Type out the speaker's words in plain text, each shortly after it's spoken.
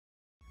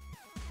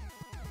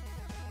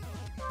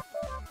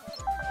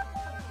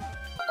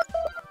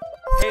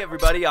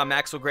everybody, I'm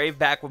Axel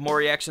back with more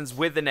reactions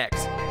with the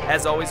next.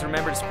 As always,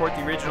 remember to support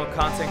the original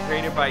content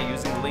creator by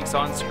using the links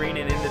on screen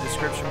and in the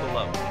description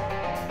below.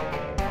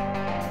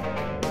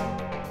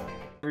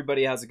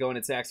 Everybody, how's it going?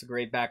 It's Axel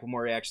back with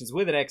more reactions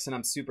with an X, and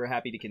I'm super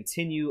happy to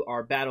continue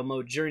our battle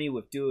mode journey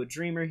with Duo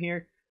Dreamer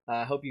here.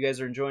 I hope you guys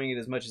are enjoying it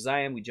as much as I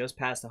am. We just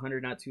passed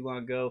 100 not too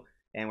long ago,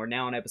 and we're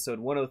now on episode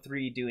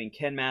 103 doing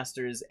Ken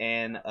Masters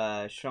and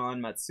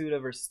Sean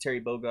Matsuda versus Terry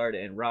Bogard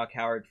and Rock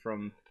Howard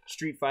from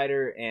Street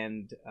Fighter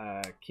and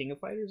King of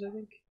Fighters, I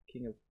think?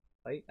 King of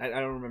Fight? I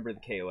don't remember the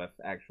KOF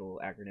actual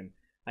acronym.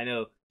 I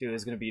know Duo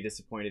is going to be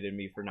disappointed in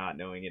me for not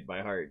knowing it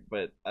by heart,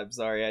 but I'm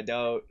sorry, I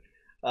don't.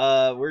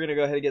 We're going to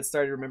go ahead and get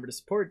started. Remember to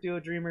support Duo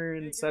Dreamer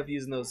and stuff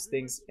using those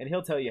things, and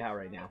he'll tell you how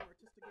right now.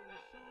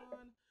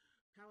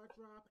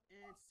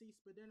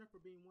 For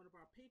being one of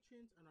our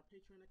patrons on our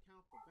Patreon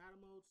account for battle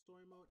mode,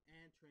 story mode,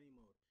 and training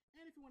mode.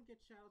 And if you want to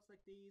get shoutouts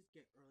like these,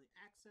 get early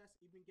access,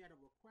 even get a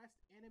request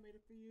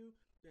animated for you,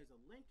 there's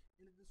a link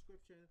in the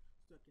description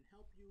so it can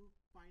help you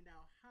find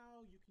out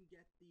how you can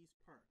get these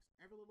perks.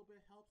 Every little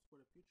bit helps for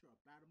the future of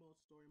battle mode,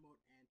 story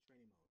mode, and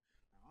training mode.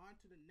 Now on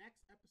to the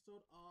next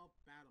episode of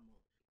battle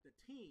mode. The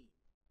team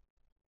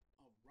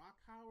of Rock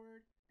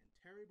Howard and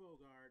Terry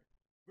Bogard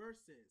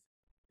versus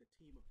the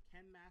team of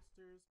Ken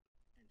Masters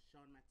and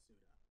Sean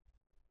Matsuda.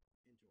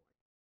 Enjoy.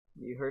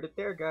 You heard it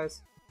there,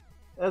 guys.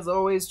 As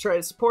always, try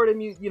to support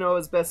him, you know,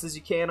 as best as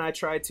you can. I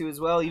try to as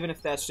well, even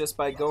if that's just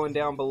by going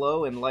down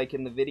below and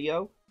liking the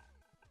video.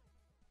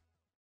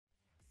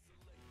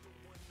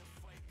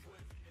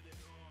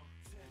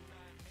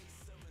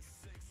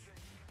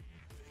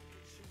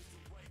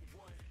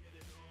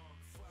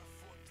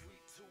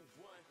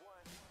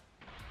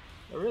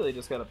 I really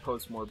just gotta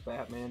post more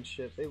Batman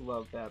shit. They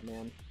love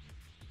Batman.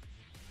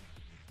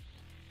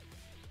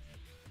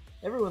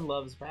 Everyone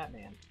loves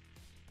Batman.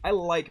 I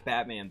like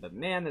Batman, but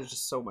man, there's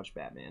just so much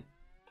Batman.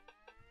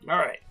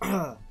 Alright.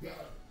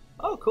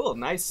 Oh, cool.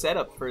 Nice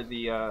setup for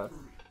the,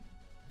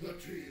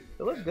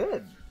 They look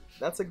good.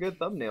 That's a good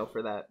thumbnail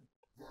for that.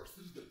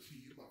 Versus the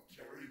team of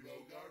Terry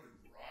Bogard and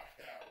Rock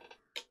Howard.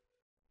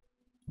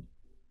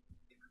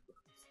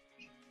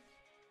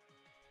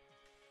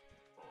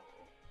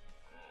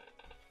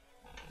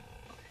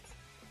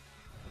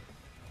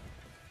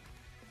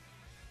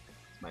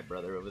 It's my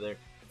brother over there.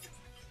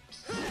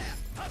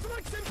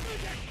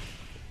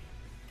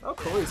 Oh,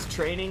 cool. He's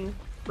training,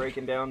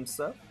 breaking down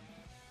stuff.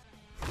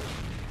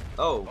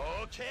 Oh.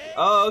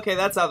 Oh, okay.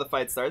 That's how the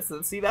fight starts.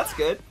 So, see, that's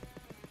good.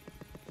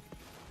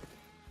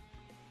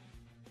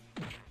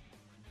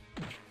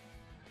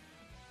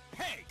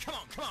 Hey, come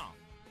on, come on.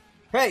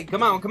 Hey,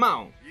 come on, come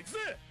on. Let's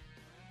get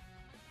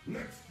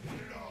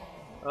it on.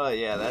 Oh,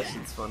 yeah, that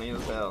shit's funny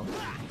as hell.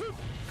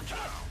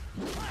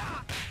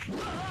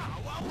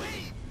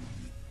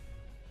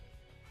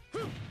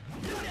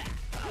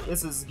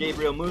 This is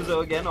Gabriel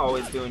Muzo again,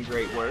 always doing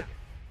great work.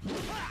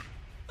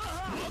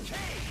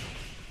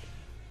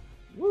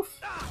 Woof.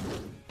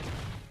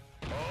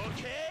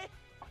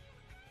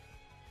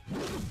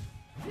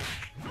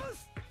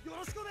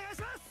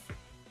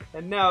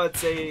 And now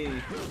it's a...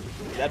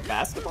 Is that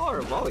basketball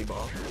or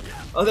volleyball?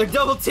 Oh, they're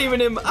double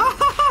teaming him.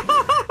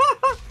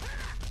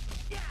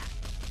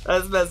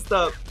 That's messed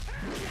up.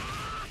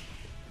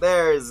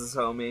 There's his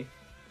homie.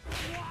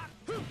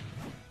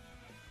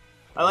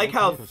 I like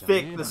how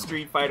thick the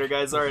Street Fighter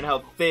guys are and how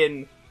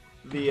thin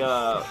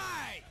the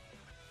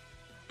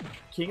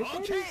King of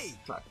Fighters?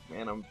 Fuck,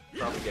 man, I'm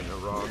probably getting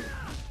it wrong.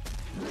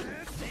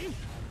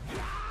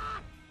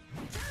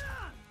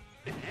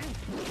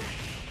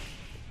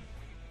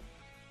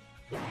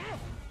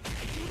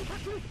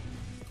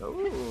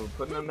 Oh,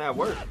 putting on that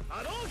work.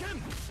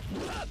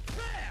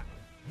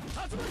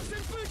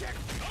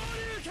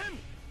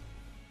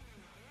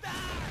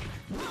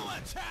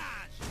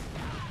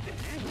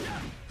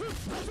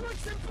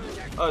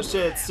 Oh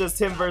shit, it's just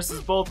him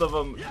versus both of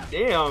them.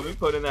 Damn, he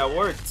put in that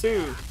work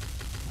too.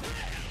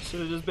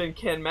 Should have just been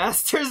Ken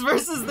Masters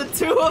versus the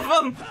two of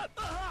them.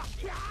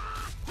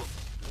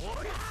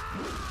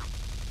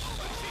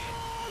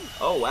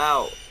 Oh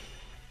wow.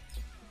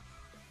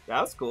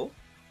 That was cool.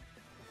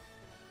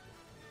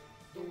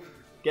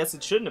 Guess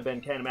it shouldn't have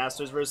been Ken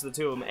Masters versus the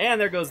two of them.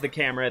 And there goes the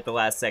camera at the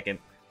last second.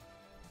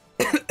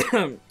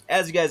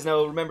 As you guys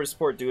know, remember to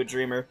support Duo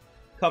Dreamer.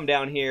 Come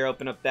down here,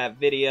 open up that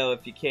video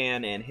if you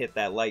can, and hit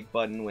that like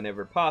button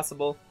whenever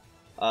possible.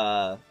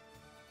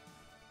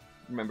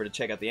 Remember to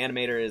check out the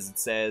animator, as it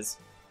says.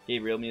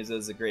 Gabriel Muzo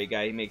is a great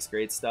guy. He makes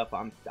great stuff.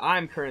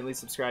 I'm currently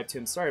subscribed to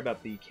him. Sorry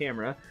about the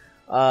camera.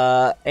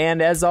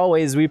 And as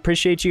always, we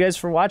appreciate you guys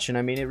for watching.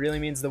 I mean, it really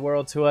means the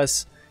world to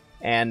us.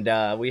 And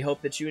we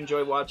hope that you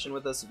enjoy watching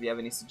with us. If you have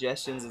any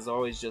suggestions, as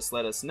always, just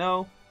let us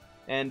know.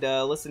 And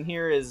listen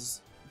here,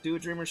 is Duo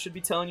Dreamer should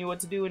be telling you what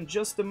to do in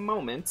just a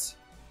moment.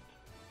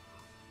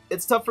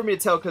 It's tough for me to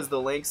tell because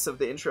the lengths of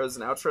the intros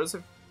and outros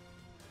have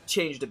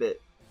changed a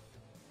bit.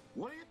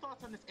 What are your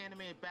thoughts on this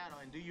animated battle,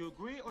 and do you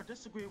agree or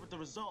disagree with the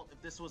result if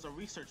this was a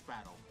research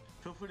battle?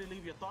 Feel free to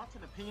leave your thoughts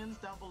and opinions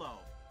down below.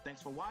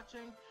 Thanks for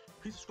watching.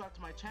 Please subscribe to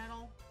my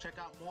channel, check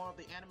out more of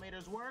the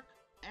animator's work,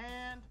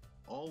 and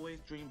always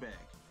dream big.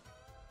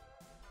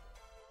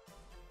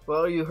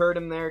 Well, you heard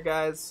him there,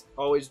 guys.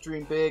 Always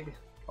dream big.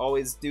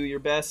 Always do your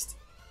best.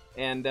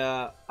 And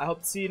I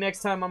hope to see you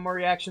next time on more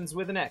reactions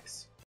with an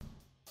X.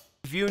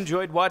 If you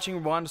enjoyed watching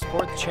and want to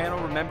support the channel,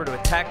 remember to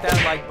attack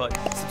that like button,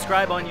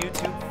 subscribe on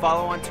YouTube,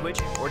 follow on Twitch,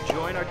 or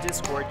join our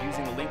Discord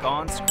using the link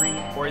on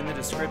screen or in the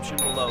description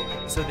below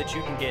so that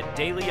you can get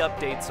daily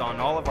updates on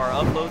all of our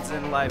uploads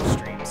and live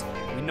streams.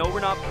 We know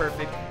we're not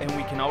perfect and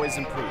we can always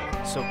improve,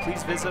 so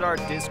please visit our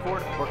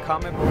Discord or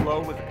comment below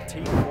with a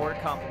critique or a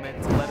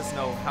compliment to let us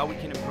know how we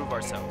can improve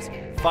ourselves.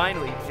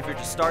 Finally, if you're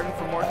just starting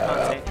for more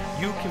content,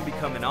 you can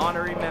become an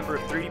honorary member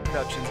of 3D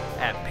Productions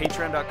at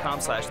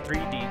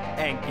patreon.com/3D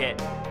and get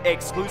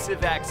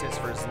exclusive access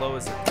for as low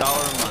as $1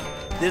 a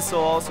month. This will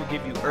also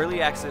give you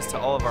early access to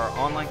all of our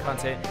online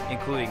content,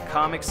 including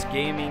comics,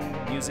 gaming,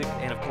 music,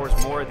 and of course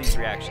more of these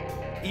reactions.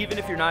 Even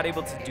if you're not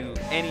able to do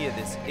any of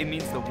this, it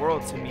means the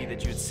world to me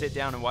that you would sit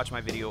down and watch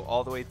my video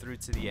all the way through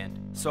to the end.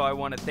 So I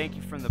want to thank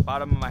you from the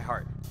bottom of my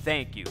heart.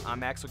 Thank you.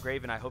 I'm Axel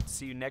and I hope to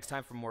see you next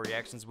time for more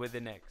reactions with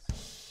an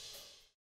X.